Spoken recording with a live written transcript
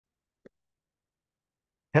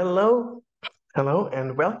Hello, hello,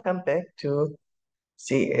 and welcome back to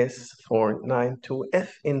CS492F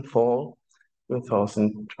in fall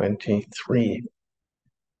 2023.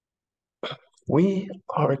 We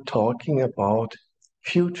are talking about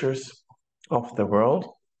futures of the world.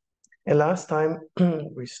 And last time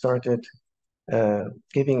we started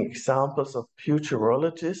giving examples of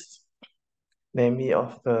futurologists, namely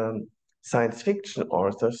of the science fiction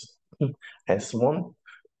authors, as one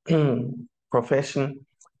profession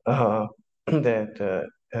that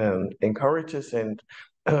encourages and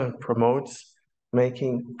promotes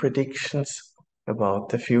making predictions about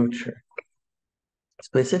the future.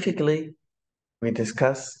 Specifically, we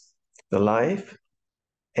discuss the life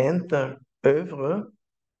and the oeuvre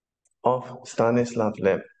of Stanislav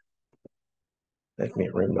Lem. Let me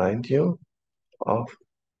remind you of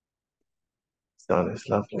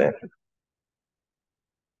Stanislav Lem.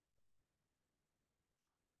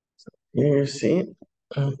 Here you see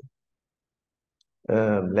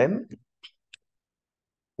Lem,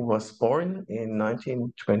 who was born in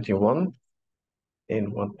 1921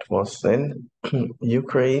 in what was then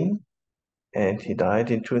Ukraine, and he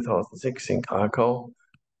died in 2006 in Krakow,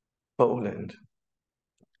 Poland.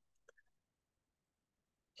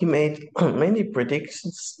 He made many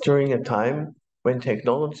predictions during a time when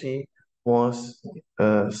technology was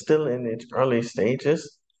still in its early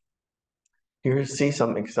stages. Here you see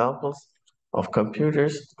some examples of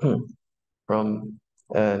computers from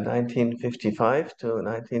 1955 to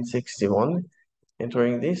 1961. And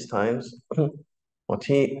during these times, what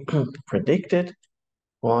he predicted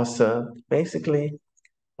was basically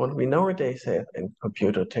what we nowadays have in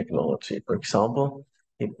computer technology. For example,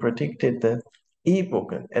 he predicted the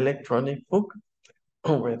e-book, an electronic book,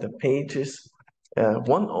 where the pages,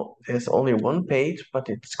 there's only one page, but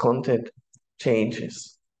its content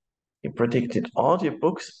changes. He predicted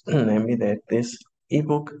audiobooks, namely that this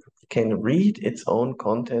e-book can read its own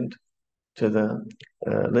content to the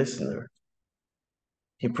listener.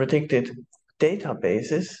 He predicted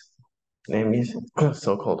databases, namely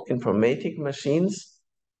so-called informatic machines.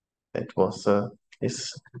 That was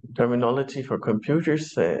his terminology for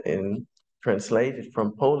computers translated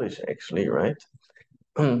from Polish, actually, right?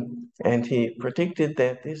 And he predicted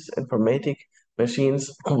that these informatic machines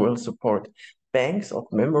will support banks of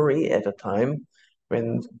memory at a time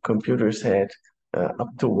when computers had up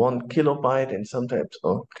to 1 kilobyte and sometimes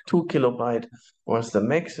 2 kilobyte was the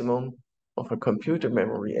maximum of a computer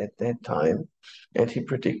memory at that time. And he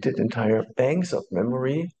predicted entire banks of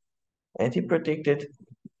memory, and he predicted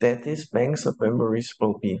that these banks of memories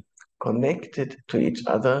will be connected to each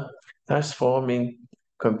other, thus forming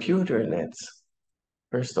computer nets,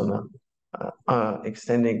 first on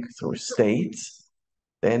extending through states,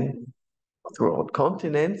 then throughout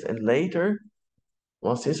continents, and later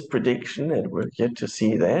was his prediction, and we're yet to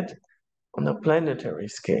see that, on a planetary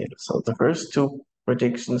scale. So the first two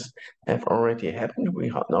predictions have already happened. We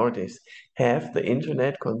nowadays have the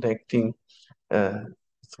internet connecting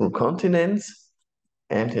through continents,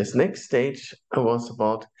 and his next stage was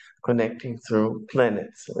about connecting through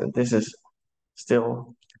planets. And this is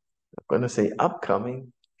still, I'm going to say,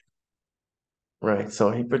 upcoming. Right, so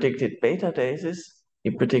he predicted beta days, he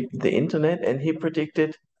predicted the internet, and he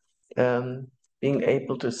predicted being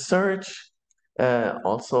able to search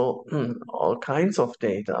also all kinds of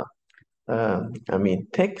data. I mean,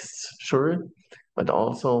 texts, sure, but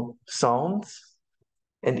also sounds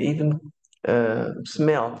and even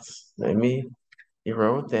smells. I mean, he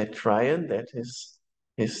wrote that Tryon, that is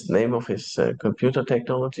his name of his computer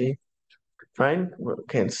technology. Tryon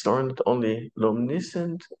can store not only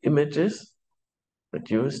luminescent images, but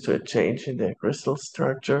used to a change in their crystal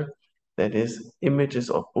structure, that is, images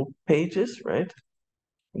of book pages, right?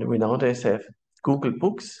 And we nowadays have Google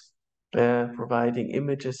Books providing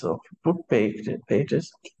images of book pages.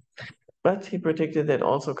 But he predicted that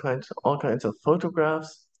also all kinds of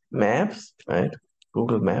photographs, maps, right?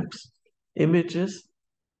 Google Maps, images,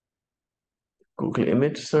 Google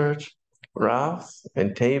Image Search, graphs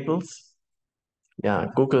and tables,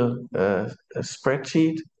 Google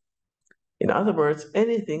Spreadsheet. In other words,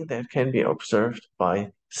 anything that can be observed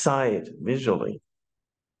by sight visually.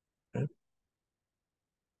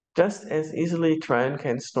 Just as easily, Tryon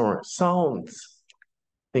can store sounds,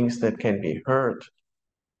 things that can be heard.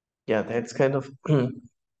 Yeah, that's kind of,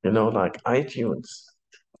 like iTunes.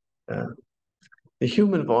 The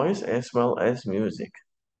human voice as well as music.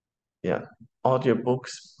 Yeah,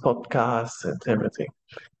 audiobooks, podcasts, and everything.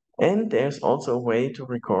 And there's also a way to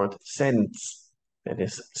record scents, that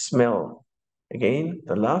is smell. Again,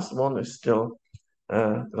 the last one is still,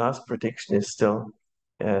 the last prediction is still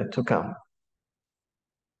to come.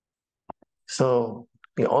 So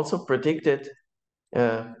He also predicted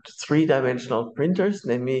three-dimensional printers,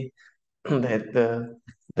 namely that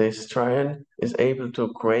this Tryon is able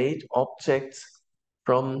to create objects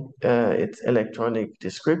from its electronic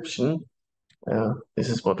description. This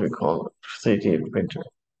is what we call 3D printer.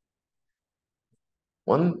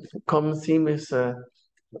 One common theme is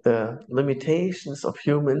the limitations of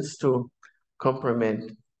humans to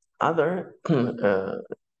comprehend other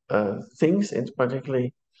things, and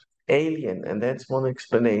particularly alien, and that's one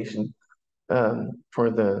explanation for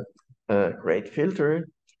the great filter,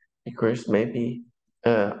 because maybe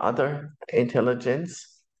other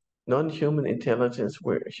intelligence, non-human intelligence,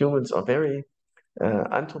 where humans are very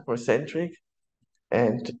anthropocentric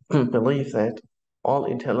and believe that all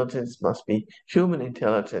intelligence must be human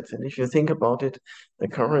intelligence. And if you think about it, the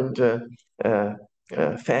current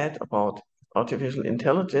fad about artificial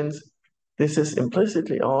intelligence, this is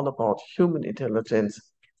implicitly all about human intelligence,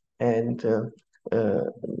 and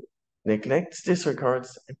neglects,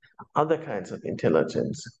 disregards other kinds of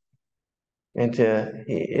intelligence. And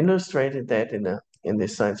he illustrated that in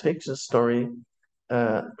this science fiction story.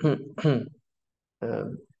 Uh,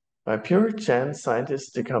 by pure chance,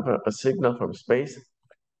 scientists discover a signal from space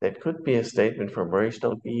that could be a statement from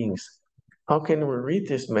rational beings. How can we read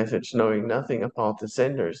this message knowing nothing about the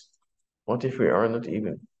senders? What if we are not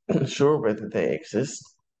even sure whether they exist?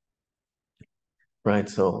 Right,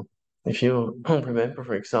 so if you remember,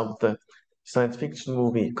 for example, the science fiction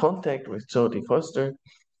movie Contact with Jodie Foster,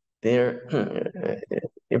 their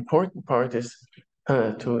important part is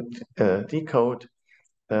to decode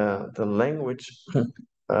the language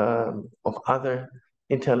of other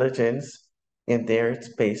intelligence, and there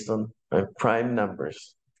it's based on prime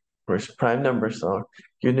numbers, whereas prime numbers are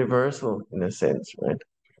universal in a sense, right?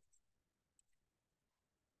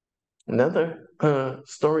 Another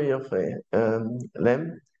story of a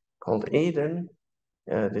lamb called Eden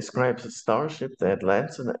describes a starship that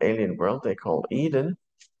lands in an alien world they call Eden.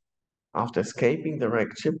 After escaping the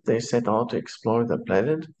wrecked ship, they set out to explore the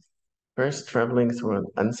planet, first traveling through an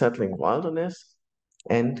unsettling wilderness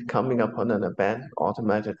and coming upon an abandoned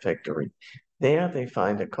automated factory. There they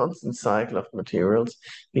find a constant cycle of materials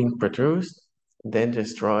being produced, then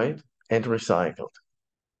destroyed, and recycled.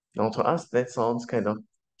 Now, to us, that sounds kind of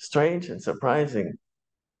strange and surprising.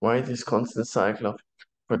 Why this constant cycle of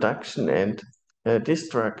production and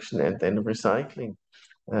destruction and then recycling?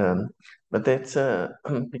 But that's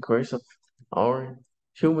because of our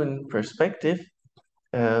human perspective.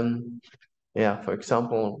 Yeah, for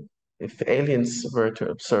example, if aliens were to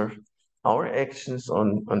observe our actions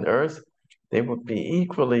on Earth, they would be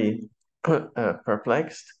equally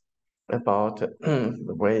perplexed about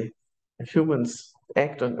the way humans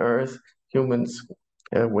act on Earth. Humans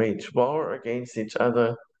wage war against each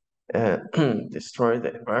other, destroy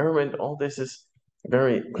the environment. All this is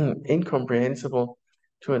very incomprehensible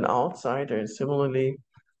to an outsider. And similarly,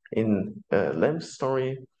 in Lem's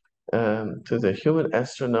story, to the human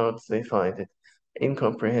astronauts, they find it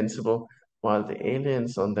incomprehensible, while the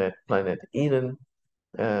aliens on that planet Eden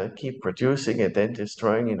keep producing and then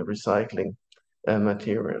destroying and recycling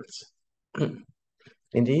materials.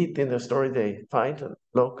 Indeed, in the story, they find a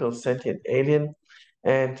local sentient alien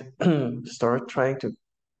and start trying to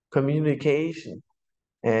communication.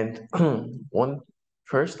 And one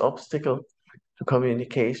first obstacle to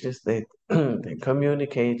communication is that they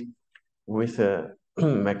communicate with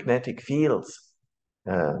magnetic fields,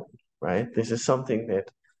 right? This is something that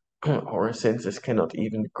our senses cannot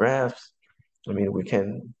even grasp. I mean, we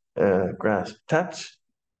can grasp touch,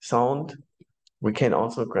 sound. We can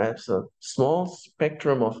also grasp a small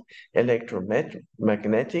spectrum of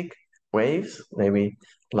electromagnetic waves, maybe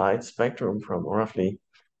light spectrum from roughly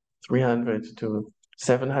 300 to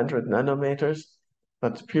 700 nanometers,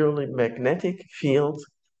 but purely magnetic field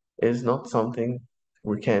is not something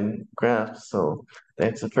we can grasp. So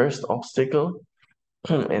that's the first obstacle.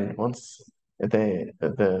 And once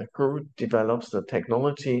the crew develops the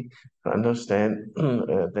technology to understand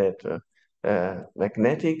that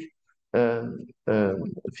magnetic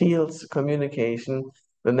fields communication,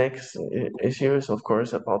 the next issue is, of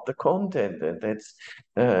course, about the content, and that's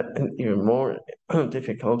even more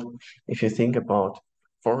difficult if you think about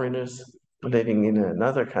foreigners living in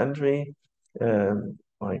another country,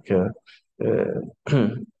 like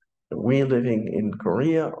we living in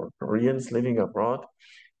Korea or Koreans living abroad.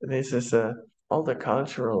 This is all the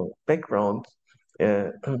cultural background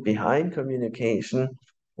behind communication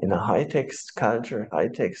in a high-text culture.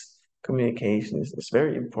 High-text communication is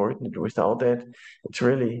very important. Without that, it's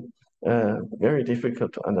really very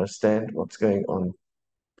difficult to understand what's going on.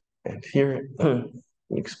 And here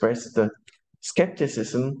we express the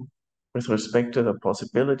skepticism with respect to the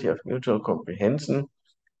possibility of mutual comprehension,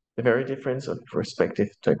 the very difference of respective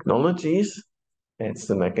technologies, that's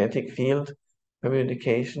the magnetic field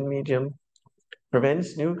communication medium,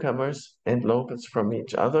 prevents newcomers and locals from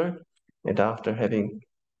each other. And after having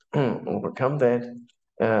overcome that,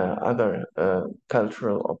 other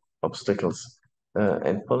cultural obstacles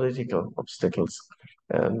and political obstacles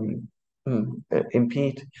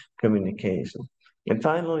impede communication. And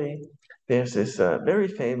finally, there's this very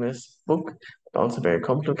famous book, also very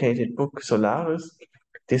complicated book, Solaris,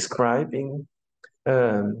 describing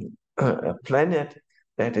a planet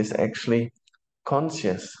that is actually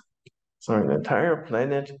conscious. So an entire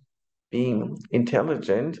planet being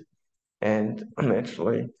intelligent, and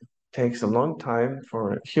naturally takes a long time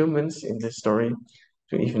for humans in this story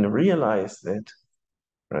to even realize that,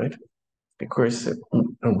 right? Because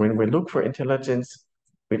when we look for intelligence,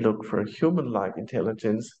 we look for human-like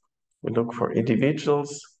intelligence. We look for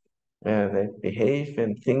individuals that behave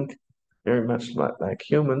and think very much like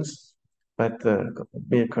humans. But the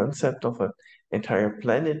mere concept of an entire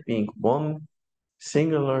planet being one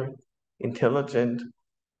singular intelligent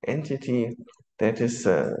entity, that is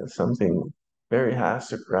something very hard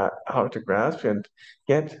to grasp, and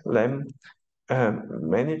yet Lem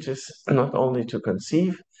manages not only to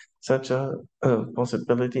conceive such a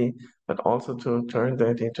possibility, but also to turn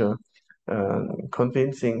that into a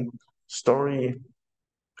convincing story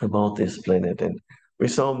about this planet. And we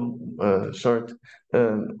saw a short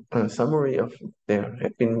summary of there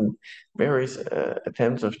have been various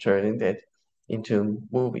attempts of turning that into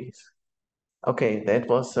movies. Okay, that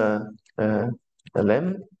was a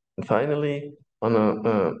Lem. And finally, on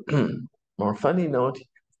a more funny note,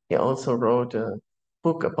 he also wrote a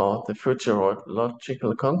book about the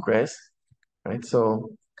Futurological Congress, right?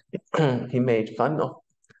 So he made fun of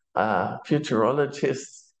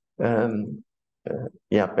futurologists, um,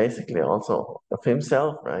 yeah, basically also of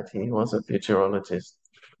himself, right? He was a futurologist.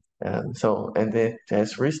 And it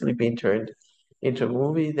has recently been turned into a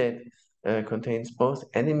movie that contains both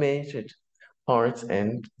animated parts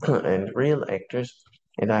and and real actors,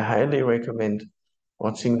 and I highly recommend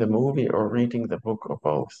watching the movie or reading the book or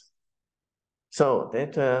both. So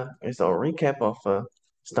that is our recap of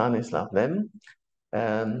Stanislav Lem.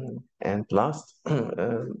 And last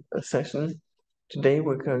session, today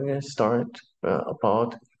we're going to start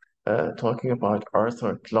about talking about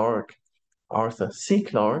Arthur Clarke, Arthur C.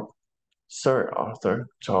 Clarke, Sir Arthur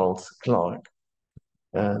Charles Clarke.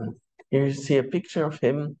 Here you see a picture of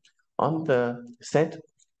him on the set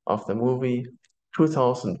of the movie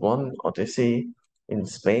 2001 Odyssey in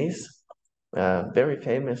Space, a very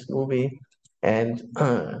famous movie. And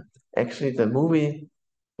actually the movie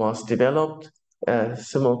was developed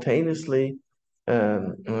simultaneously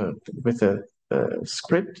with a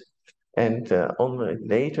script, and only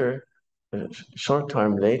later, a short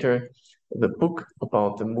time later, the book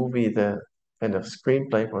about the movie, the kind of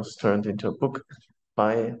screenplay, was turned into a book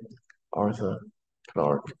by Arthur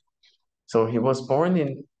Clarke. So he was born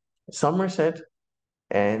in Somerset,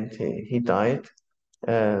 and he died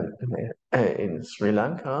uh, in Sri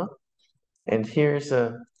Lanka. And here's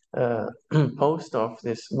a post of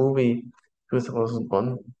this movie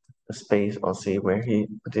 2001, A Space Odyssey, where he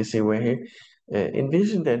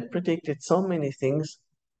envisioned and predicted so many things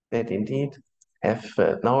that indeed have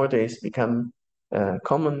nowadays become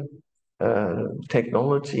common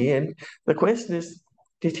technology. And the question is,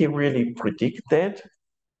 did he really predict that?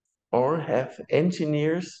 Or have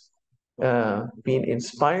engineers been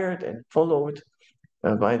inspired and followed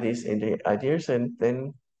by these ideas, and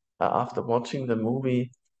then after watching the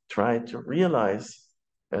movie, try to realize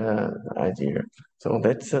the idea? So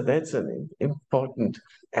that's an important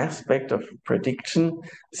aspect of prediction,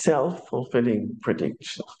 self-fulfilling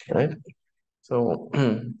prediction, right? So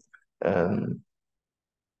let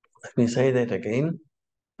me say that again.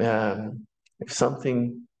 If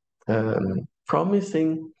something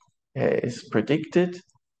promising is predicted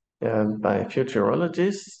by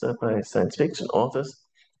futurologists, by science fiction authors,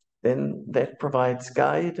 then that provides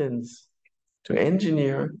guidance to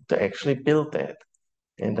engineer to actually build that.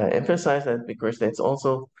 And I emphasize that because that's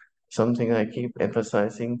also something I keep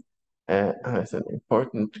emphasizing as an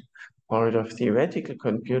important part of theoretical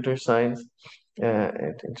computer science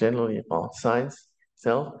and generally about science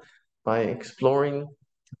itself, by exploring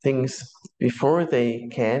things before they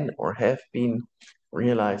can or have been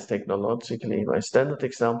realized technologically. My standard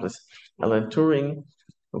example is Alan Turing,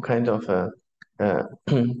 who kind of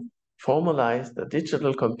formalized the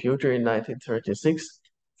digital computer in 1936,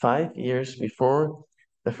 5 years before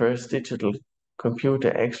the first digital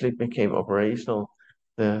computer actually became operational,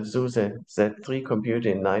 the SUSE Z3 computer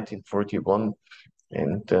in 1941.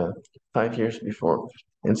 And 5 years before.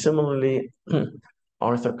 And similarly,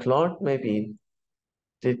 Arthur Clarke maybe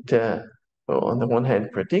did, on the one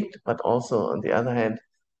hand, predict, but also on the other hand,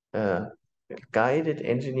 guided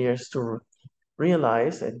engineers to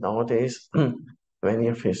realize that nowadays many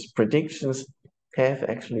of his predictions have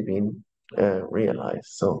actually been realized.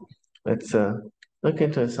 So let's look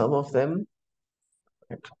into some of them.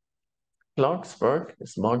 Clarke's work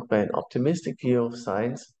is marked by an optimistic view of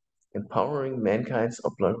science, empowering mankind's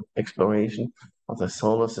exploration of the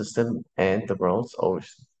solar system and the world's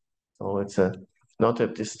ocean. So it's not a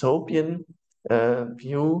dystopian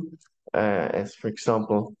view, as for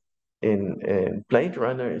example, in Blade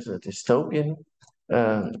Runner is a dystopian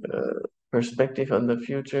perspective on the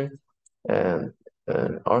future. And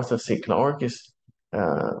Arthur C. Clarke is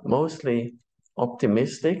mostly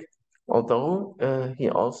optimistic, although he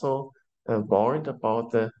also warned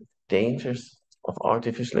about the dangers of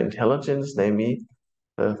artificial intelligence, namely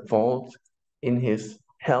the fault in his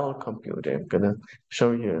Hell computer. I'm gonna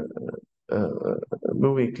show you a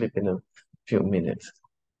movie clip in a few minutes.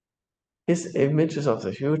 His images of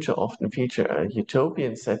the future often feature a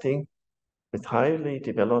utopian setting with highly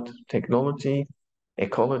developed technology,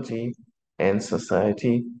 ecology, and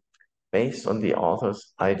society based on the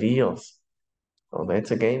author's ideals. So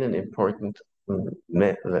that's again an important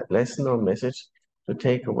lesson or message to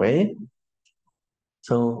take away.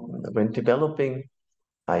 So when developing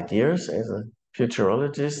ideas as a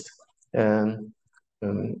futurologist, um,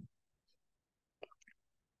 um,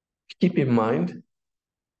 keep in mind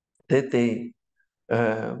that they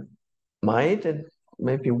might and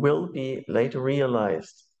maybe will be later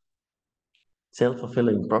realized.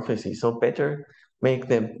 Self-fulfilling prophecy. So better make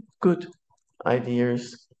them good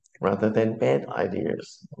ideas rather than bad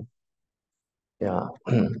ideas. Yeah,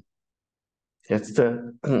 that's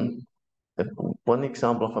the one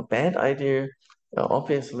example of a bad idea.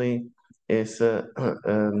 Obviously, is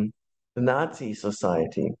the Nazi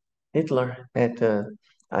society. Hitler had an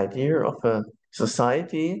idea of a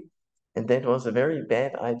society, and that was a very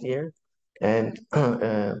bad idea, and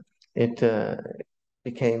it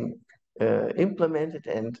became implemented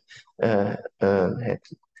and had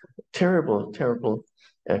terrible, terrible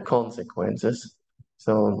consequences.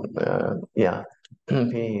 So yeah,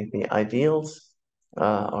 the ideals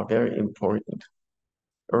are very important.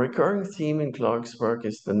 A recurring theme in Clarke's work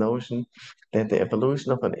is the notion that the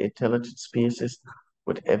evolution of an intelligent species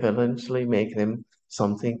would eventually make them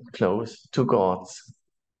something close to gods.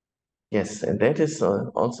 Yes, and that is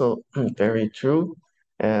also very true.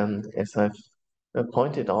 As I've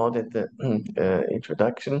pointed out at the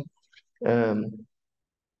introduction, um,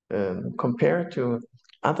 compared to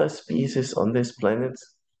other species on this planet,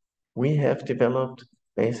 we have developed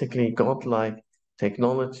basically godlike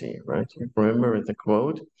technology, right? You remember the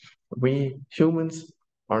quote, we humans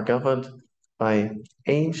are governed by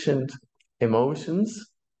ancient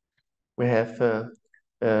emotions. We have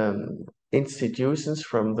institutions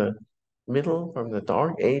from the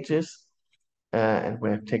dark ages, and we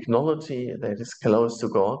have technology that is close to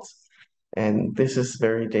gods. And this is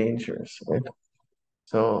very dangerous, right?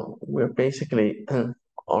 So we're basically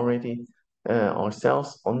already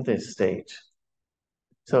ourselves on this stage.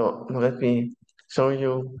 So let me show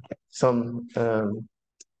you some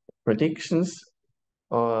predictions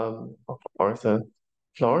of Arthur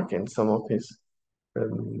Clarke and some of his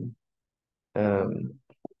um, um,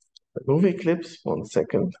 movie clips. 1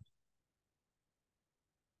 second.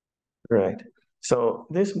 Right. So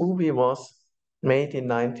this movie was made in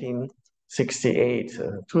 1968.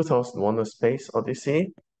 2001: A Space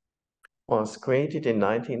Odyssey was created in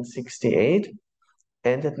 1968.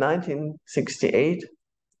 And at 1968,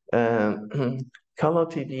 color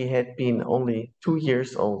TV had been only 2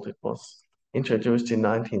 years old. It was introduced in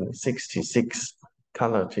 1966,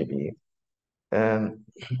 color TV.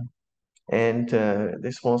 And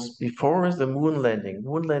this was before the moon landing.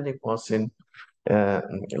 Moon landing was in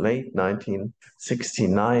late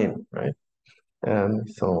 1969, right?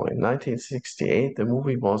 So in 1968, the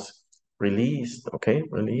movie was released, okay,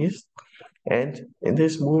 released. And in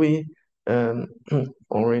this movie,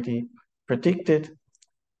 already predicted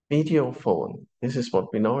video phone. This is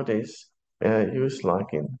what we nowadays use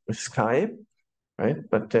like in with Skype, right?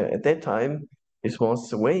 But at that time, this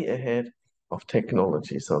was way ahead of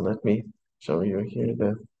technology. So let me show you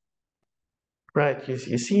here right.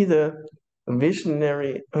 You see the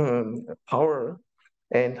visionary power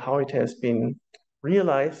and how it has been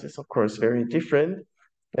realized is of course very different.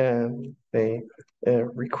 They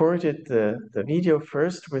recorded the video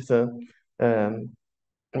first um,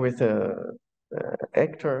 with a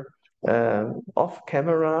actor off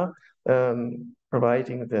camera,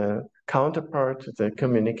 providing the counterpart to the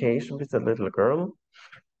communication with the little girl.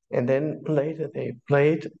 And then later they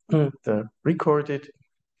played the recorded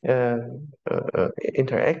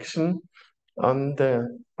interaction on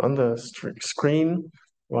the screen,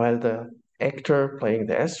 while the actor playing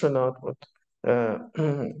the astronaut would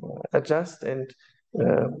adjust and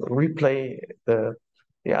replay the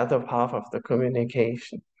other half of the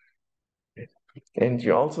communication. And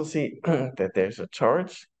you also see that there's a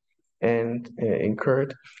charge and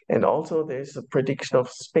incurred, and also there's a prediction of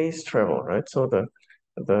space travel, right? So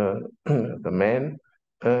the man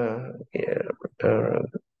uh,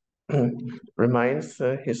 reminds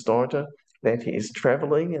his daughter that he is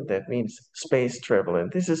traveling, and that means space travel.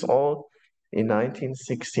 And this is all in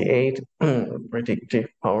 1968 predictive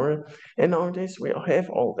power. And nowadays we have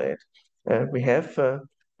all that. We have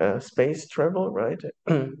space travel, right?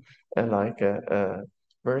 Like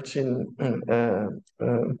Virgin, what's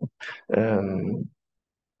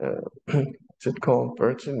it called?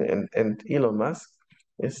 Virgin and Elon Musk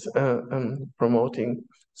is promoting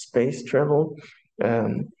space travel.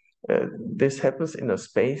 Um, this happens in a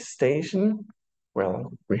space station.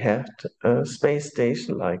 Well, we have a space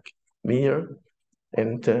station like Mir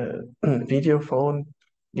and video phone.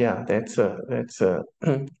 Yeah, that's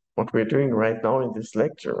what we're doing right now in this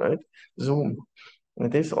lecture, right? Zoom.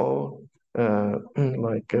 And this all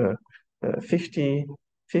like 50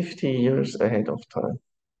 years ahead of time.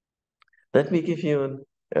 Let me give you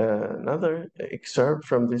another excerpt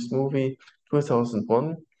from this movie,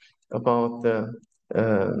 2001, about the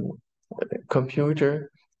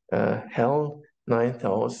computer HAL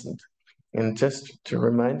 9000. And just to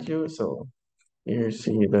remind you, so here you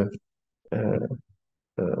see the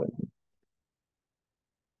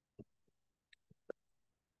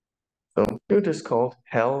computers called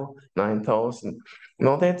HAL 9000.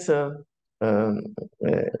 Now that's um, a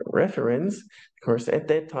reference, because at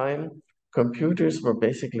that time, computers were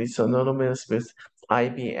basically synonymous with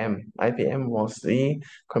IBM. IBM was the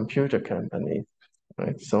computer company,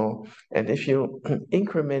 right? So, and if you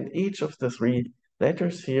increment each of the three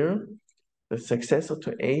letters here, the successor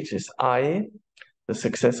to H is I, the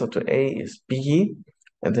successor to A is B,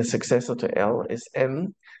 and the successor to L is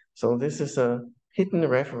M. So this is a hidden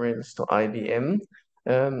reference to IBM,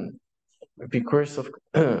 because of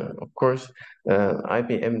course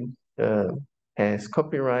IBM has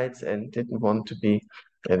copyrights and didn't want to be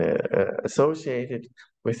associated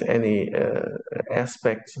with any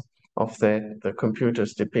aspects of the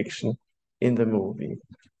computer's depiction in the movie.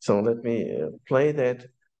 So let me play that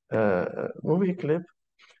movie clip.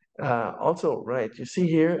 Also, right, you see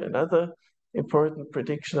here another important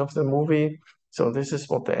prediction of the movie. So this is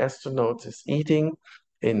what the astronaut is eating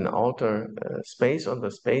in outer space on the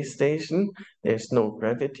space station. There's no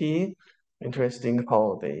gravity. Interesting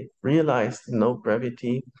how they realized no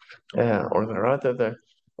gravity, or rather the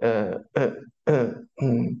uh, uh, uh,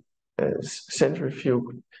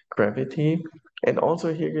 centrifuge gravity. And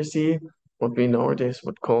also here you see what we nowadays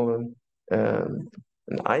would call an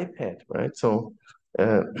iPad, right? So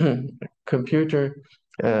computer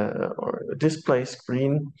or display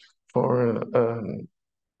screen for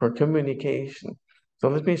communication. So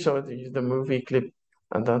let me show you the movie clip,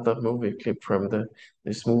 another movie clip from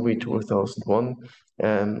this movie 2001.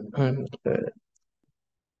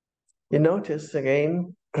 You notice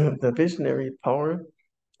again the visionary power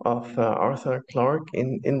of Arthur Clarke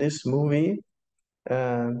in this movie.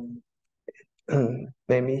 Um,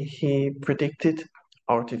 Maybe he predicted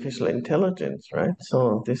artificial intelligence, right?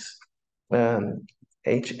 So this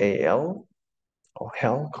HAL or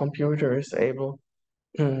HAL computer is able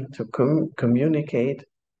to communicate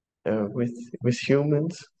with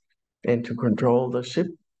humans and to control the ship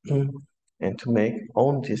and to make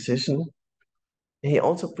own decision. He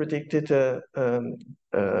also predicted uh,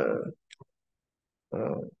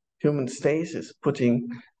 human stasis, putting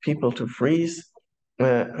people to freeze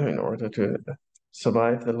in order to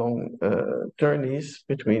survive the long journeys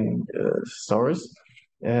between stars.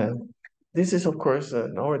 This is, of course,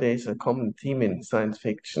 nowadays a common theme in science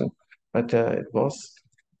fiction, but it was,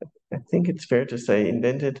 I think it's fair to say,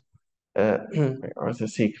 invented by Arthur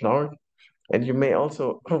C. Clarke. And you may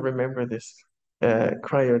also remember this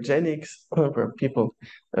cryogenics, where people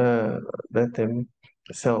let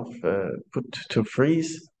themselves put to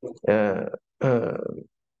freeze uh, uh,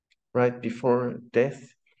 right before death,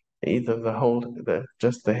 either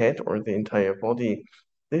just the head or the entire body.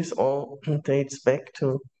 This all dates back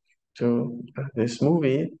to this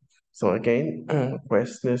movie. So again,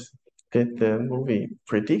 question is, did the movie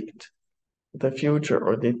predict the future,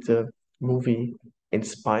 or did the movie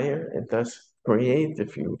inspire and thus create the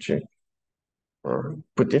future? Or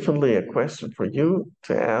put differently, a question for you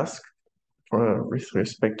to ask with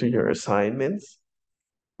respect to your assignments,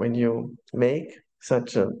 when you make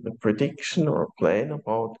such a prediction or plan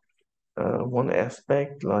about one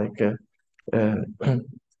aspect, like a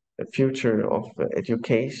future of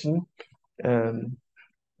education, um,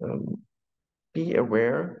 um, be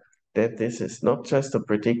aware that this is not just a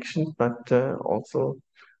prediction, but also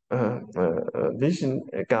a vision,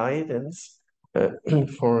 a guidance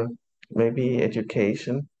for maybe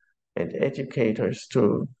education and educators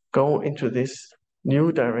to go into this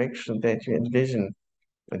new direction that you envision.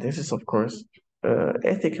 And this is, of course,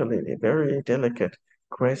 ethically a very delicate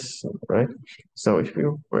question, right? So if we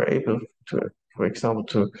were able to, for example,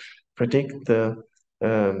 to predict the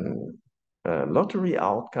um, lottery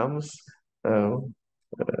outcomes uh,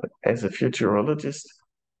 as a futurologist,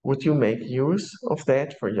 would you make use of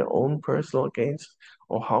that for your own personal gains,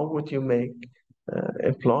 or how would you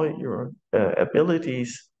employ your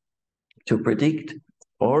abilities to predict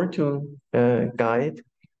or to guide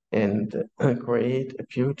and create a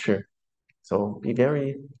future? So be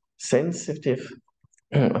very sensitive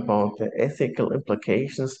about the ethical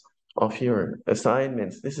implications of your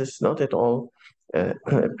assignments. This is not at all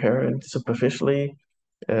apparent superficially,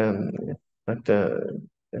 um, but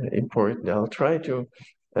important. I'll try to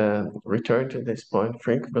return to this point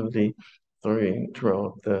frequently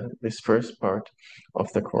throughout this first part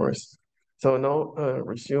of the course. So now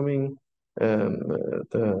resuming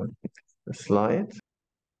the slide.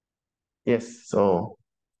 Yes, so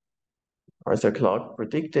Arthur Clarke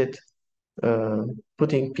predicted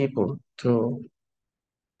putting people to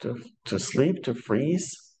sleep, to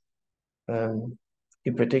freeze.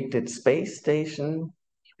 He predicted space station.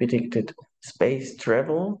 He predicted space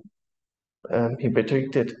travel. He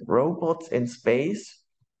predicted robots in space,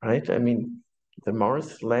 right? I mean, the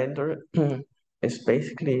Mars lander is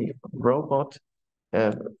basically a robot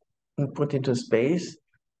uh, put into space.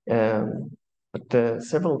 But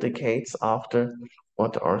several decades after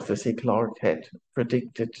what Arthur C. Clarke had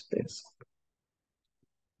predicted this.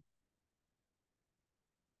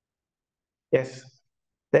 Yes,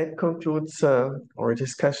 that concludes our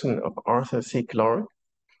discussion of Arthur C. Clarke,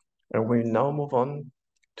 and we now move on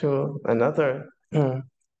to another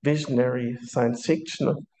visionary science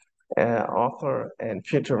fiction author and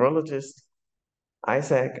futurologist,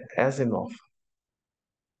 Isaac Asimov.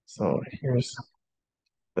 So here's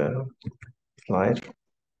the slide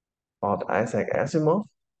about Isaac Asimov.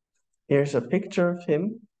 Here's a picture of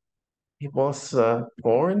him. He was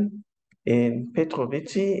born in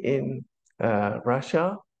Petrovichi in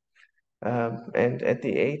Russia, and at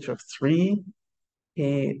the age of 3,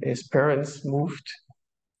 his parents moved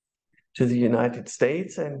to the United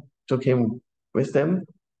States and took him with them.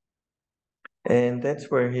 And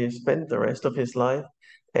that's where he spent the rest of his life.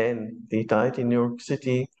 And he died in New York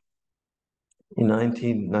City in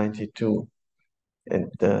 1992.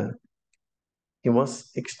 And he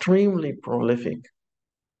was extremely prolific.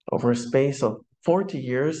 Over a space of 40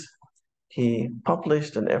 years, he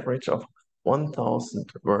published an average of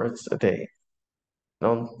 1,000 words a day.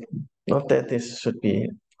 Now, not that this should be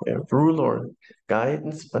a rule or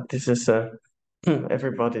guidance, but this is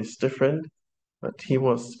everybody's different. But he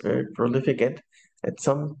was very prolific, and at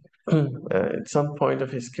some point of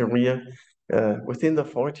his career, within the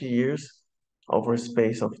 40 years, over a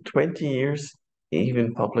space of 20 years, he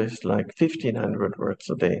even published like 1,500 words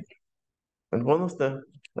a day. And one of the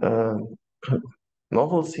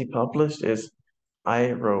novels he published is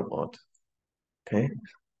I, Robot. Okay.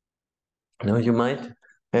 Now you might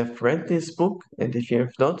have read this book, and if you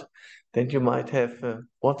have not, then you might have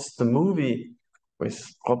watched the movie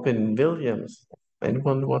with Robin Williams.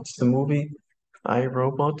 Anyone watched the movie I,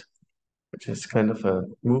 Robot, which is kind of a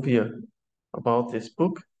movie about this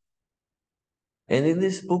book? And in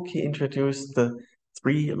this book, he introduced the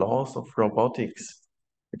 3 laws of robotics,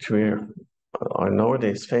 which are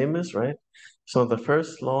nowadays famous, right? So the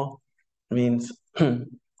first law means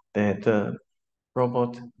that a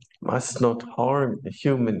robot must not harm a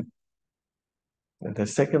human. And the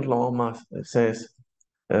second law says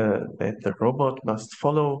that the robot must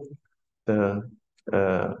follow the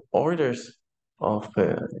orders of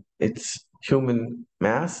its human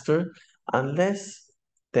master unless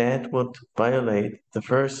that would violate the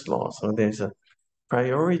first law. So there's a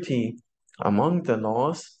priority among the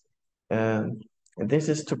laws, and this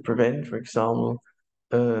is to prevent, for example,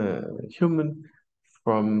 a human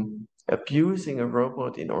from abusing a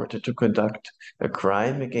robot in order to conduct a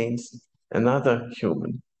crime against another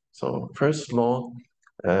human. So first law,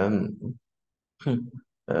 um,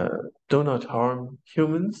 uh, do not harm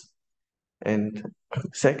humans. And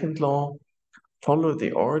second law, follow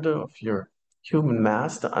the order of your human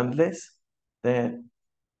master unless that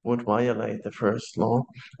would violate the first law.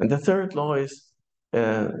 And the third law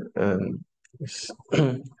uh, is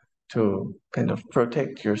to kind of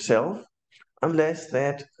protect yourself, unless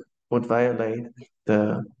that would violate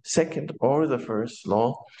the second or the first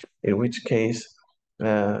law, in which case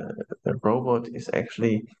the robot is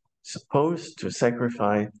actually supposed to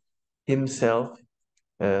sacrifice himself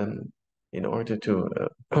um, in order to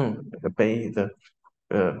obey the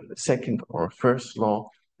second or first law,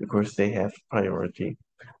 because they have priority.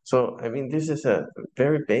 So, I mean, this is a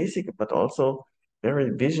very basic, but also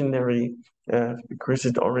very visionary, because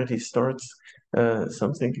it already starts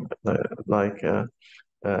something like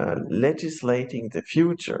legislating the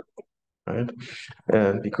future, right?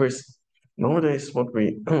 Because nowadays, what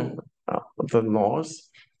we the laws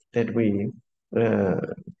that we uh,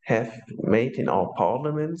 have made in our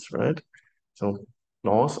parliaments, right? So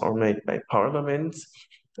laws are made by parliaments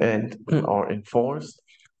and are enforced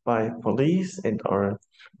by police and are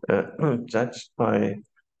judged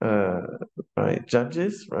uh, by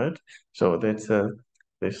judges, right? So that's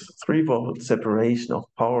this threefold separation of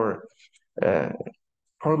power. Uh,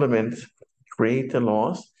 Parliaments create the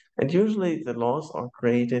laws, and usually the laws are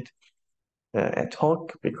created ad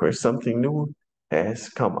hoc because something new has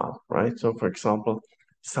come up, right? So, for example,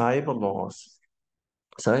 cyber laws.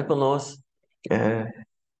 Cyber laws uh,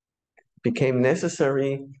 became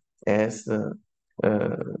necessary as the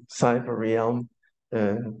uh, cyber realm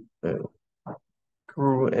uh, uh,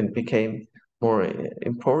 grew and became more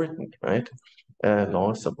important, right?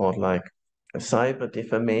 Laws about like cyber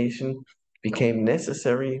defamation became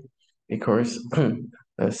necessary because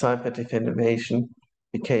cyber defamation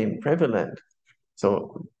became prevalent.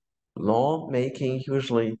 So lawmaking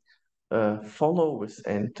usually follows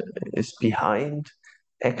and is behind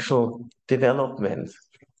actual development.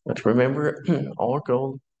 But remember, our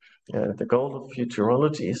goal, the goal of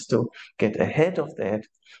futurology is to get ahead of that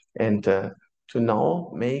and to now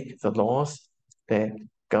make the laws that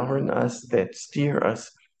govern us, that steer us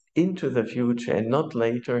into the future, and not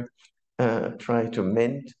later try to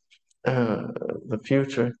mend uh, the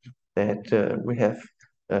future that we have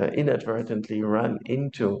inadvertently run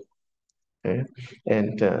into. Okay?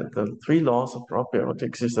 And the three laws of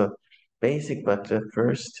robotics is a basic but the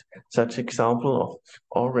first such example of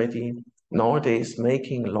already nowadays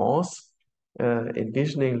making laws,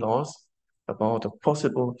 envisioning laws about a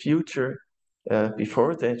possible future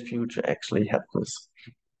before that future actually happens.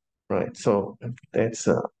 Right, so that's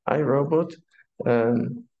iRobot.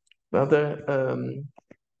 Another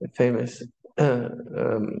famous uh,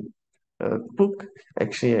 um, book,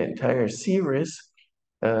 actually an entire series.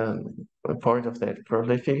 A part of that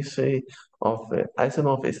prolificity of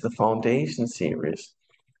Asimov is the Foundation series.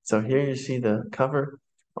 So here you see the cover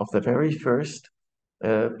of the very first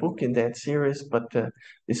book in that series, but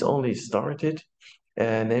this only started,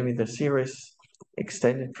 namely the series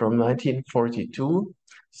extended from 1942.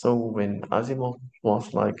 So when Asimov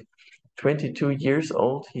was like 22 years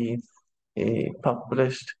old, he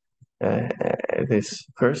published this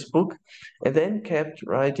first book and then kept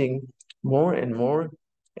writing more and more.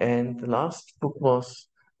 And the last book was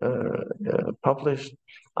published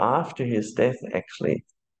after his death, actually.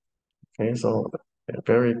 Okay, so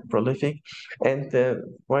very prolific. And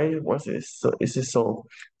why was this so? Is this so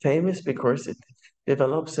famous? Because it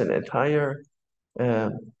develops an entire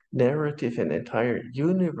uh, narrative, an entire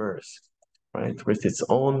universe, right, with its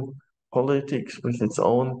own politics, with its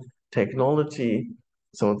own technology.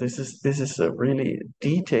 So this is a really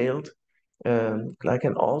detailed, like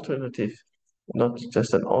an alternative, not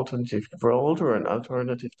just an alternative world or an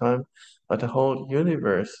alternative time, but a whole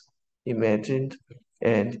universe imagined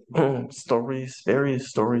and stories, various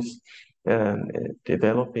stories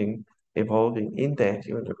developing, evolving in that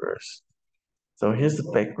universe. So here's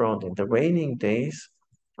the background. In the waning days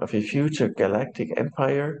of a future galactic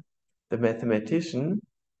empire, the mathematician,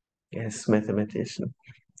 yes, mathematician,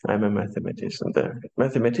 I'm a mathematician, the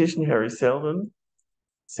mathematician Harry Seldon,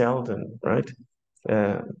 right?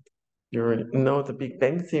 Uh, you know the Big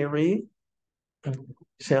Bang Theory,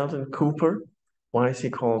 Sheldon Cooper. Why is he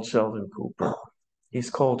called Sheldon Cooper? He's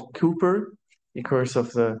called Cooper because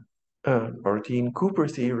of the Barteen Cooper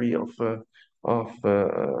theory of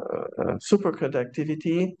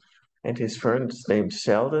superconductivity, and his friend's name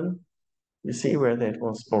Sheldon. You see where that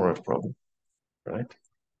was borrowed from, right?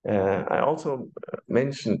 I also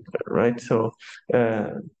mentioned, right? So uh,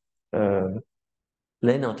 uh,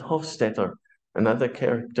 Leonard Hofstadter, another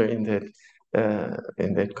character in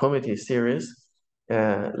that comedy series.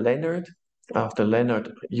 Leonard, after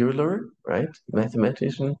Leonard Euler, right,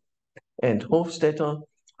 mathematician, and Hofstadter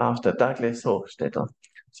after Douglas Hofstadter.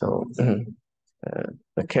 So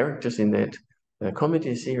the characters in that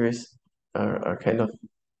comedy series are kind of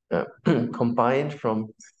combined from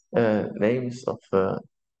names of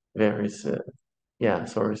various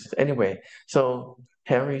sources. Anyway, so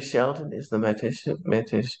Harry Sheldon is the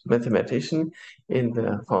mathematician in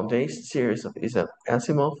the Foundation series of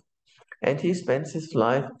Asimov, and he spends his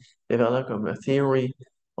life developing a theory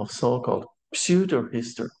of so-called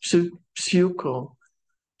pseudo-history,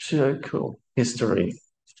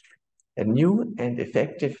 a new and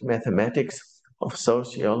effective mathematics of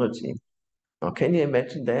sociology. Now, can you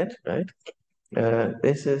imagine that, right?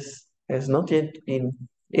 Has not yet been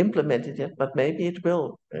implemented yet, but maybe it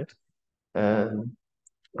will, right?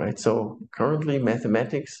 Right. So currently,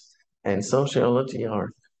 mathematics and sociology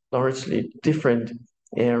are largely different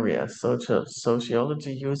areas.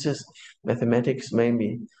 Sociology uses mathematics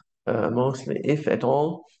mostly, if at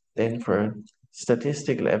all, then for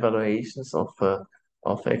statistical evaluations of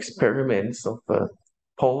experiments of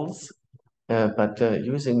polls, but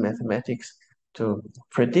using mathematics to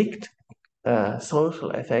predict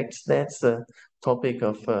social effects. That's the topic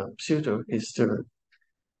of pseudo-history.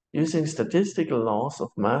 Using statistical laws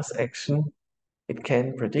of mass action, it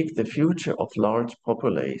can predict the future of large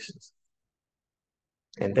populations.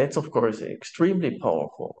 And that's, of course, extremely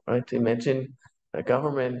powerful, right? Imagine a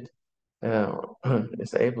government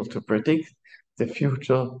is able to predict the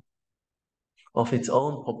future of its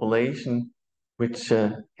own population, which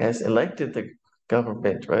has elected the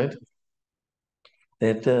government, right?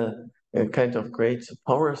 That kind of creates a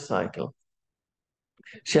power cycle.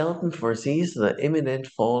 Sheldon foresees the imminent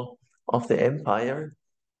fall of the empire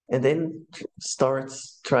and then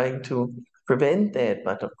starts trying to prevent that.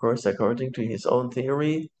 But of course, according to his own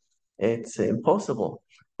theory, it's impossible.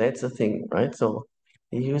 That's the thing, right? So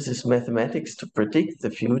he uses mathematics to predict the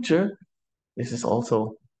future. This is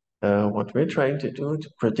also what we're trying to do, to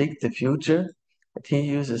predict the future. And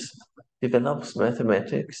he develops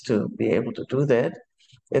mathematics to be able to do that.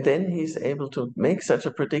 And then he's able to make such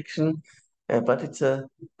a prediction, but it's a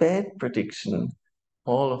bad prediction,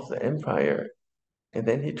 all of the empire. And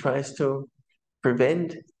then he tries to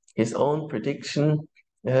prevent his own prediction,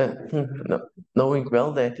 knowing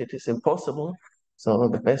well that it is impossible. So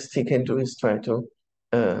the best he can do is try to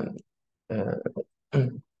uh, uh,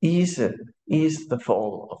 ease the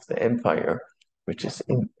fall of the empire, which is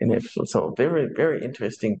inevitable. So very, very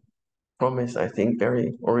interesting promise, I think,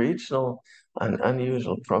 very original and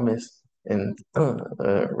unusual promise, and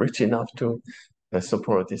rich enough to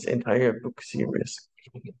support this entire book series.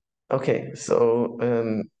 Okay, so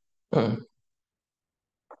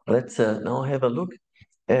let's now have a look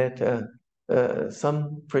at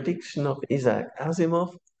some prediction of Isaac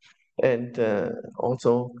Asimov, and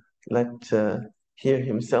also hear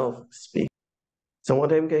himself speak. So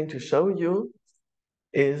what I'm going to show you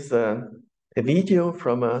is a video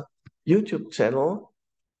from a YouTube channel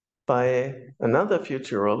by another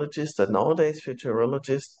futurologist, a nowadays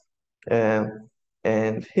futurologist,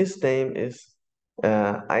 and his name is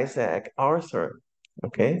Isaac Arthur.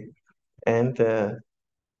 Okay, and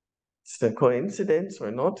it's a coincidence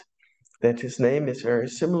or not that his name is very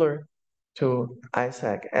similar to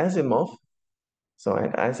Isaac Asimov. So,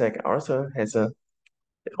 and Isaac Arthur is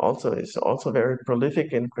also very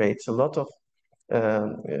prolific and creates a lot of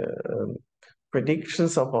um,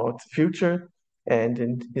 predictions about the future. And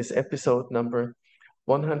in his episode number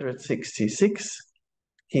 166,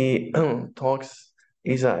 he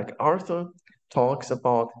Isaac Arthur talks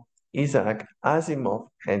about Isaac Asimov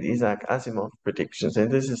and Isaac Asimov predictions. And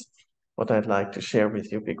this is what I'd like to share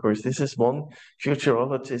with you, because this is one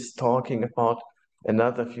futurologist talking about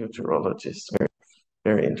another futurologist. Very,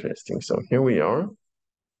 very interesting. So here we are,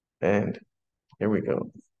 and here we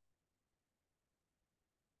go.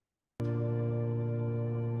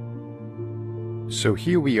 So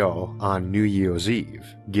here we are on New Year's Eve,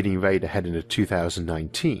 getting ready to head into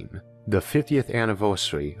 2019, the 50th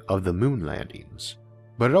anniversary of the moon landings.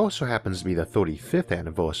 But it also happens to be the 35th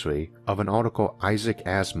anniversary of an article Isaac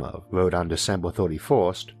Asimov wrote on December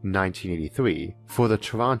 31st, 1983 for the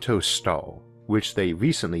Toronto Star, which they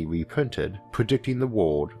recently reprinted, predicting the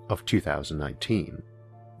world of 2019.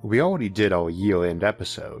 We already did our year-end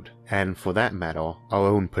episode, and for that matter, our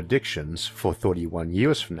own predictions for 31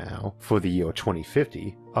 years from now for the year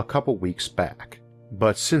 2050 a couple weeks back.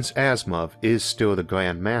 But since Asimov is still the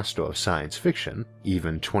Grand Master of science fiction,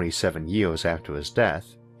 even 27 years after his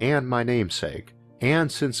death, and my namesake, and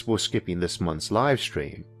since we're skipping this month's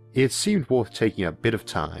livestream, it seemed worth taking a bit of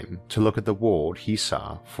time to look at the world he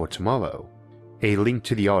saw for tomorrow. A link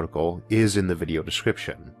to the article is in the video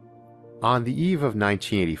description. On the eve of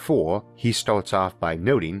 1984, he starts off by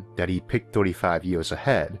noting that he picked 35 years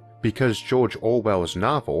ahead because George Orwell's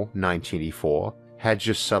novel 1984 had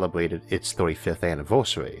just celebrated its 35th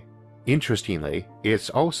anniversary. Interestingly, it's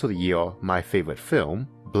also the year my favorite film,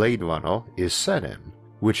 Blade Runner, is set in,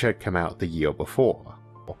 which had come out the year before.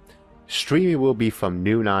 Streaming will be from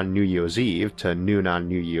noon on New Year's Eve to noon on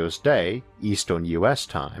New Year's Day, Eastern US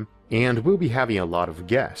time, and we'll be having a lot of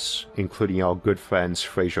guests, including our good friends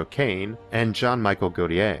Fraser Kane and John Michael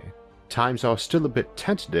Gauthier. Times are still a bit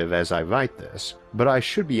tentative as I write this, but I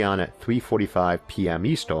should be on at 3:45 p.m.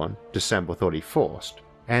 Eastern, December 31st,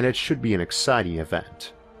 and it should be an exciting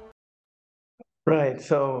event. Right,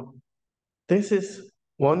 so this is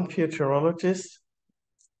one futurologist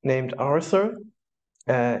named Arthur,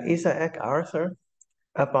 Isaac Arthur,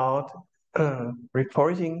 about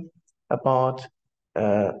reporting about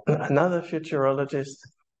another futurologist,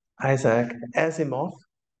 Isaac Asimov.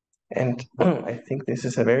 And I think this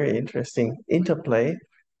is a very interesting interplay.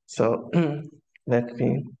 So let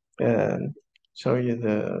me show you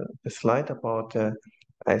the slide about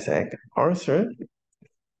Isaac Arthur.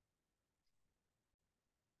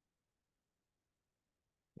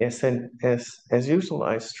 Yes, and as usual,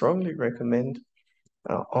 I strongly recommend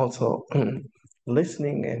also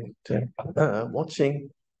listening and watching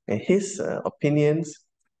his opinions,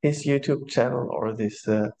 his YouTube channel, or this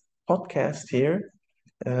podcast here.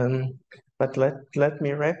 But let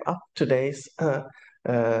me wrap up today's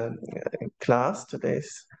class,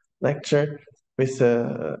 today's lecture, with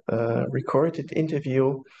a recorded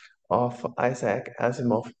interview of Isaac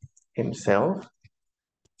Asimov himself.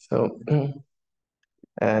 So,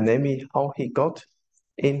 namely, how he got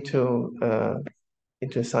into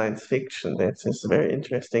science fiction. That's just very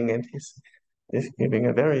interesting, and he's giving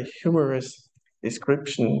a very humorous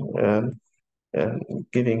description,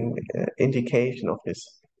 giving indication of his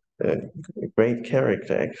great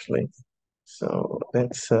character, actually. So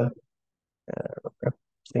let's wrap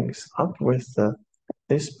things up with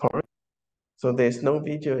this part. So there's no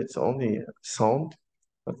video, it's only sound,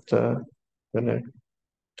 but I'm gonna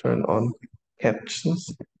turn on captions.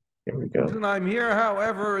 Here we go. The reason I'm here,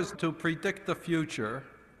 however, is to predict the future,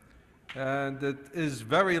 and it is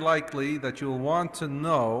very likely that you'll want to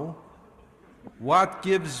know what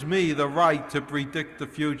gives me the right to predict the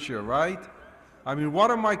future, right? I mean,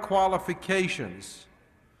 what are my qualifications?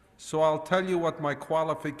 So I'll tell you what my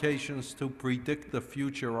qualifications to predict the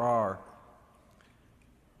future are.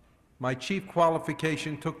 My chief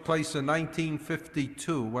qualification took place in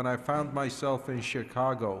 1952 when I found myself in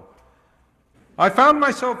Chicago. I found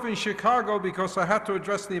myself in Chicago because I had to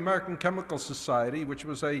address the American Chemical Society, which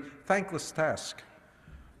was a thankless task.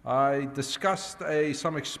 I discussed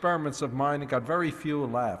some experiments of mine and got very few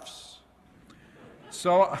laughs.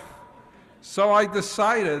 So I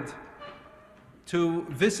decided to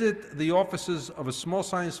visit the offices of a small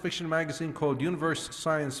science fiction magazine called Universe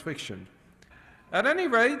Science Fiction. At any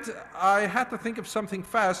rate, I had to think of something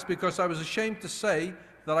fast because I was ashamed to say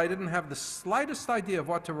that I didn't have the slightest idea of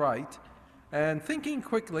what to write. And thinking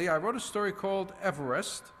quickly, I wrote a story called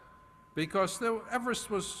Everest, because Everest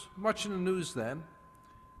was much in the news then.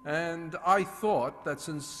 And I thought that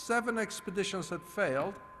since 7 expeditions had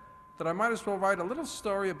failed, that I might as well write a little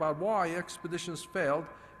story about why expeditions failed,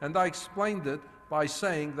 and I explained it by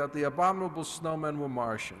saying that the abominable snowmen were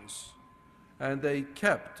Martians. And they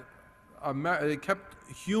kept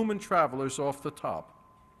human travelers off the top.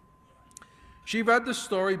 She read the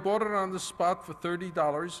story, bought it on the spot for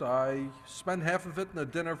 $30. I spent half of it in a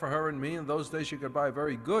dinner for her and me. In those days, you could buy a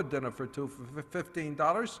very good dinner for two for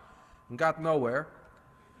 $15, and got nowhere.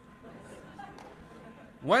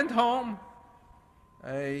 Went home,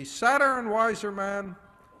 a sadder and wiser man,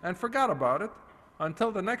 and forgot about it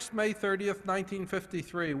until the next May 30th,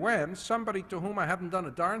 1953, when somebody to whom I hadn't done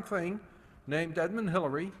a darn thing, named Edmund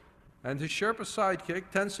Hillary, and his Sherpa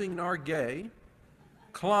sidekick, Tenzing Norgay,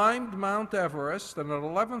 climbed Mount Everest, and at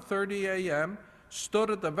 11:30 a.m.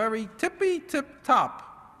 stood at the very tippy-tip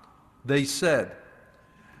top, they said.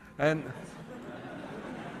 And,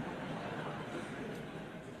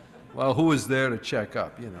 well, who was there to check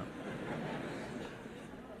up, you know?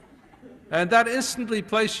 And that instantly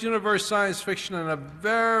placed Universe Science Fiction in a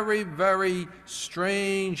very, very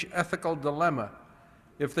strange ethical dilemma.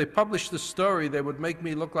 If they published the story, they would make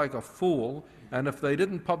me look like a fool, and if they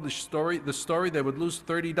didn't publish the story, they would lose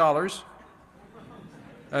 $30.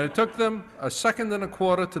 And it took them a second and a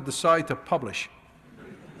quarter to decide to publish.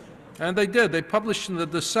 And they did. They published in the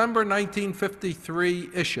December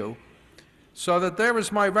 1953 issue, so that there is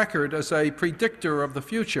my record as a predictor of the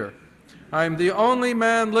future. I'm the only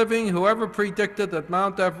man living who ever predicted that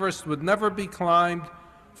Mount Everest would never be climbed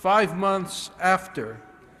 5 months after.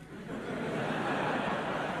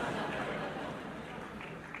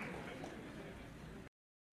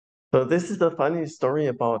 So this is the funny story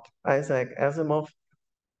about Isaac Asimov,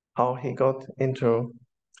 how he got into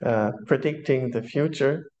predicting the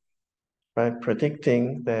future by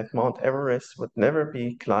predicting that Mount Everest would never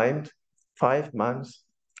be climbed 5 months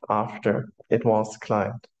after it was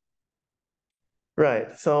climbed.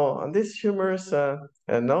 Right, so on this humorous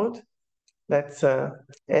note, let's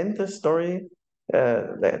end the story.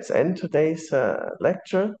 Let's end today's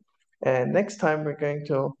lecture. And next time we're going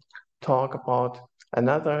to talk about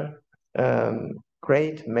another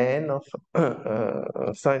great man of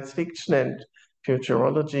science fiction and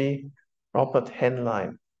futurology, Robert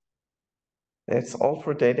Heinlein. That's all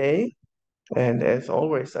for today. And as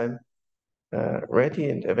always, I'm ready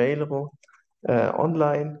and available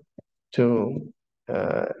online to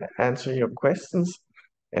answer your questions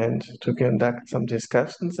and to conduct some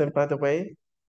discussions. And by the way,